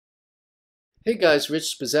Hey guys,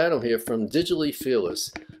 Rich Spezzano here from Digitally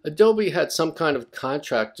Fearless. Adobe had some kind of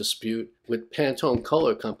contract dispute with Pantone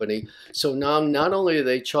Color Company, so now not only are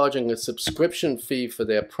they charging a subscription fee for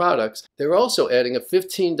their products, they're also adding a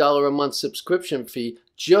 $15 a month subscription fee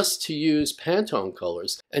just to use Pantone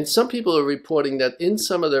colors. And some people are reporting that in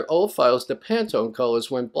some of their old files, the Pantone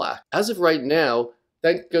colors went black. As of right now,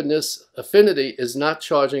 thank goodness, Affinity is not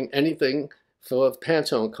charging anything for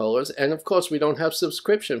Pantone colors, and of course we don't have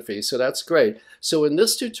subscription fees, so that's great. So in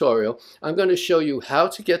this tutorial I'm going to show you how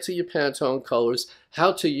to get to your Pantone colors,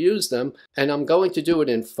 how to use them, and I'm going to do it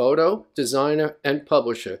in Photo, Designer, and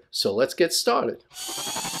Publisher. So let's get started.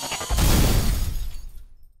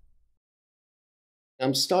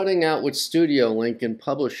 I'm starting out with Studio Link and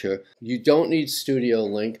Publisher. You don't need Studio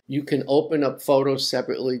Link. You can open up Photo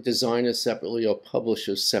separately, Designer separately, or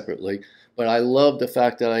Publisher separately. But I love the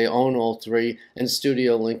fact that I own all three, and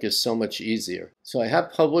Studio Link is so much easier. So I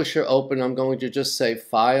have Publisher open. I'm going to just say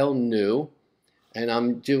File, New, and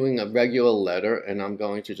I'm doing a regular letter, and I'm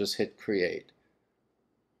going to just hit Create.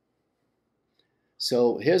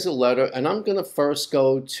 So here's a letter, and I'm going to first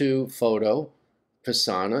go to Photo,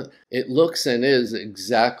 Persona. It looks and is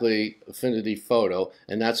exactly Affinity Photo,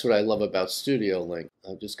 and that's what I love about Studio Link.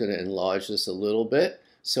 I'm just going to enlarge this a little bit.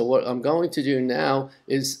 So what I'm going to do now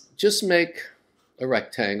is just make a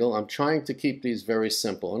rectangle. I'm trying to keep these very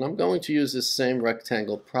simple, and I'm going to use this same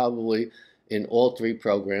rectangle probably in all three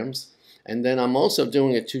programs. And then I'm also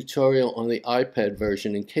doing a tutorial on the iPad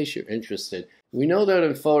version in case you're interested. We know that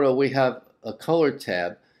in Photo we have a color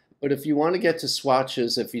tab, but if you want to get to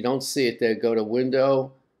swatches, if you don't see it there, go to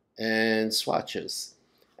Window and Swatches.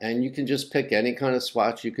 And you can just pick any kind of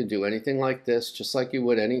swatch. You can do anything like this, just like you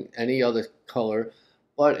would any other color.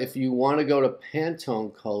 But if you want to go to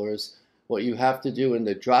Pantone colors, what you have to do in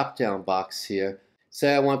the drop-down box here,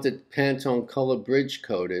 say I want the Pantone color bridge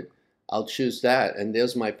coded, I'll choose that, and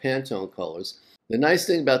there's my Pantone colors. The nice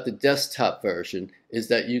thing about the desktop version is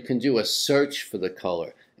that you can do a search for the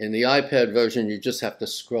color. In the iPad version, you just have to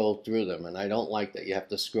scroll through them, and I don't like that you have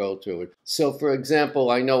to scroll through it. So for example,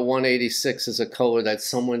 I know 186 is a color that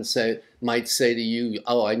someone might say to you,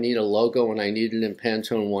 oh, I need a logo and I need it in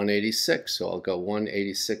Pantone 186. So I'll go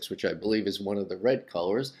 186, which I believe is one of the red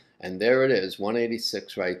colors, and there it is,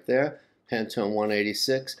 186 right there, Pantone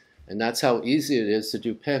 186, and that's how easy it is to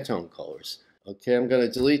do Pantone colors. Okay, I'm going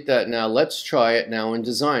to delete that now. Let's try it now in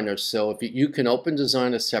Designer. So if you can open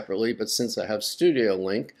Designer separately, but since I have Studio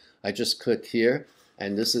Link, I just click here,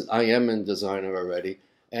 and I am in Designer already,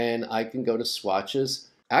 and I can go to Swatches.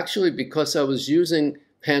 Actually, because I was using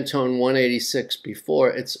Pantone 186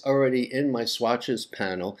 before, it's already in my Swatches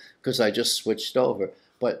panel because I just switched over.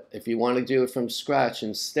 But if you want to do it from scratch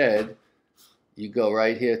instead, you go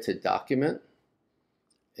right here to Document,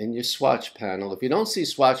 in your swatch panel. If you don't see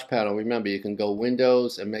swatch panel, remember you can go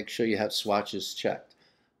Windows and make sure you have swatches checked.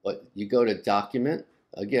 But you go to Document.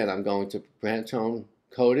 Again, I'm going to Pantone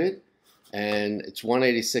coded, and it's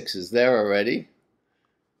 186 is there already,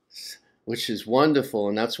 which is wonderful,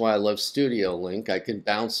 and that's why I love Studio Link. I can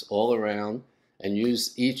bounce all around and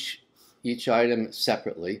use each item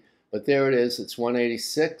separately. But there it is. It's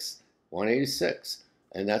 186, 186,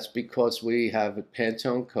 and that's because we have it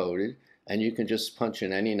Pantone coded. And you can just punch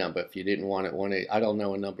in any number if you didn't want it. I don't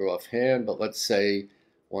know a number offhand, but let's say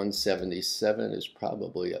 177 is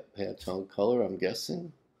probably a Pantone color, I'm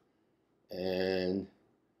guessing. And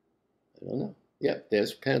I don't know. Yep,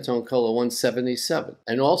 there's Pantone color 177.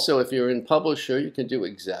 And also, if you're in Publisher, you can do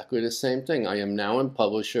exactly the same thing. I am now in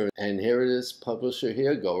Publisher, and here it is, Publisher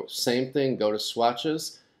here. Go same thing. Go to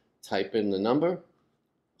Swatches, type in the number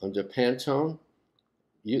under Pantone.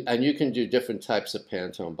 And you can do different types of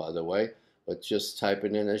Pantone, by the way, but just type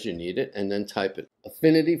it in as you need it and then type it.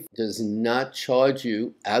 Affinity does not charge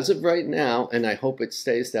you, as of right now, and I hope it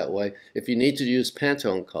stays that way, if you need to use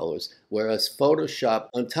Pantone colors, whereas Photoshop,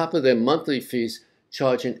 on top of their monthly fees,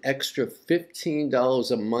 charge an extra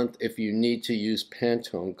 $15 a month if you need to use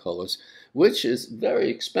Pantone colors, which is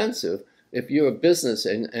very expensive if you're a business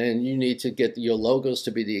and you need to get your logos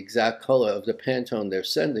to be the exact color of the Pantone they're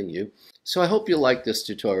sending you. So I hope you liked this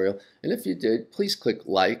tutorial, and if you did, please click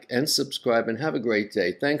like and subscribe and have a great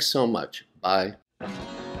day. Thanks so much. Bye.